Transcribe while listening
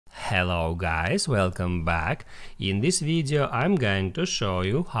Hello guys, welcome back. In this video I'm going to show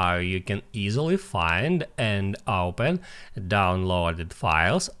you how you can easily find and open downloaded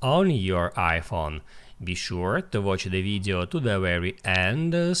files on your iPhone. Be sure to watch the video to the very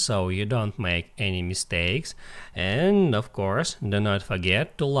end so you don't make any mistakes, and of course do not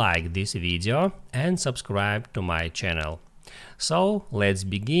forget to like this video and subscribe to my channel. So let's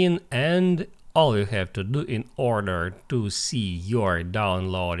begin, and all you have to do in order to see your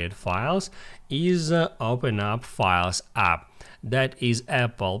downloaded files is open up Files app. That is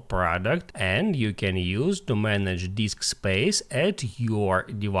Apple product and you can use to manage disk space at your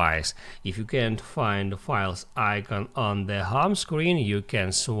device. If you can't find the Files icon on the home screen, you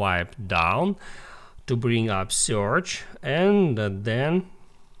can swipe down to bring up search, and then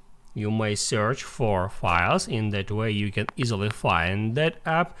you may search for files. In that way you can easily find that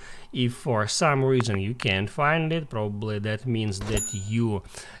app. If for some reason you can't find it, probably that means that you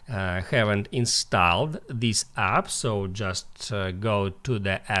haven't installed this app. So just go to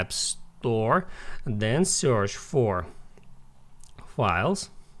the App Store, then search for files,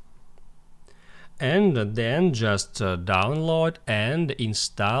 and then just download and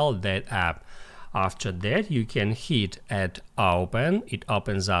install that app. After that you can hit at open. It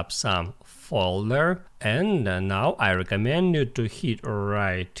opens up some folder, and now I recommend you to hit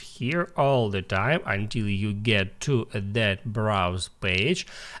right here all the time until you get to that browse page,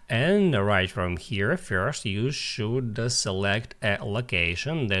 and right from here first you should select a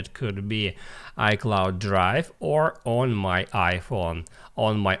location. That could be iCloud Drive or on my iPhone.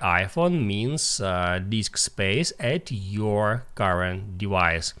 On my iPhone means disk space at your current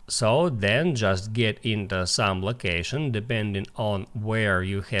device. So then just get into some location depending on where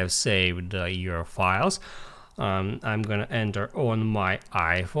you have saved your files. I'm gonna enter on my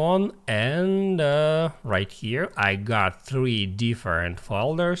iPhone, and right here I got 3 different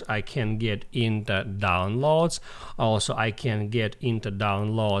folders. I can get into downloads. Also I can get into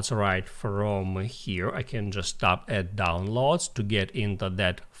downloads right from here. I can just tap at downloads to get into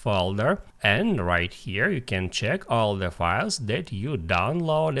that folder, and right here you can check all the files that you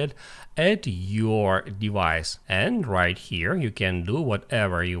downloaded at your device. And right here you can do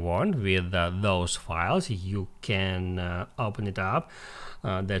whatever you want with those files. You can open it up.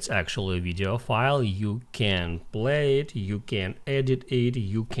 That's actually a video file. You can play it, you can edit it,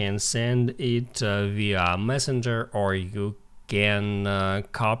 you can send it via Messenger, or you can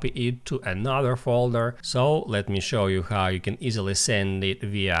copy it to another folder. So let me show you how you can easily send it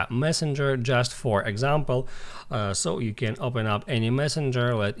via Messenger. Just for example, so you can open up any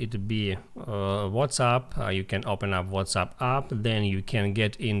messenger, let it be WhatsApp. You can open up WhatsApp app, then you can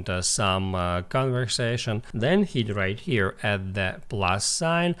get into some conversation, then hit right here at the plus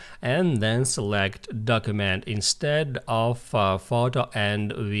sign, and then select document instead of photo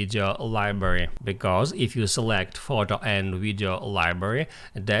and video library, because if you select photo and video library,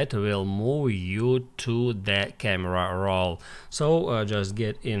 that will move you to the camera roll. So just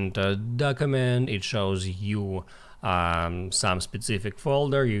get into document. It shows you some specific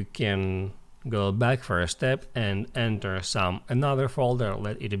folder. You can go back for a step and enter another folder,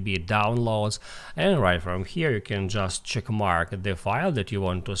 let it be downloads, and right from here you can just check mark the file that you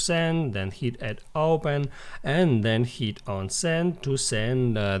want to send, then hit at open, and then hit on send to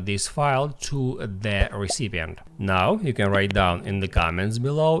send this file to the recipient. Now you can write down in the comments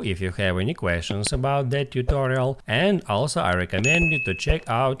below if you have any questions about that tutorial, and also I recommend you to check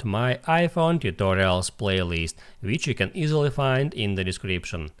out my iPhone tutorials playlist, which you can easily find in the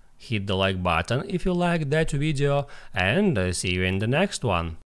description. Hit the like button if you like that video, and see you in the next one.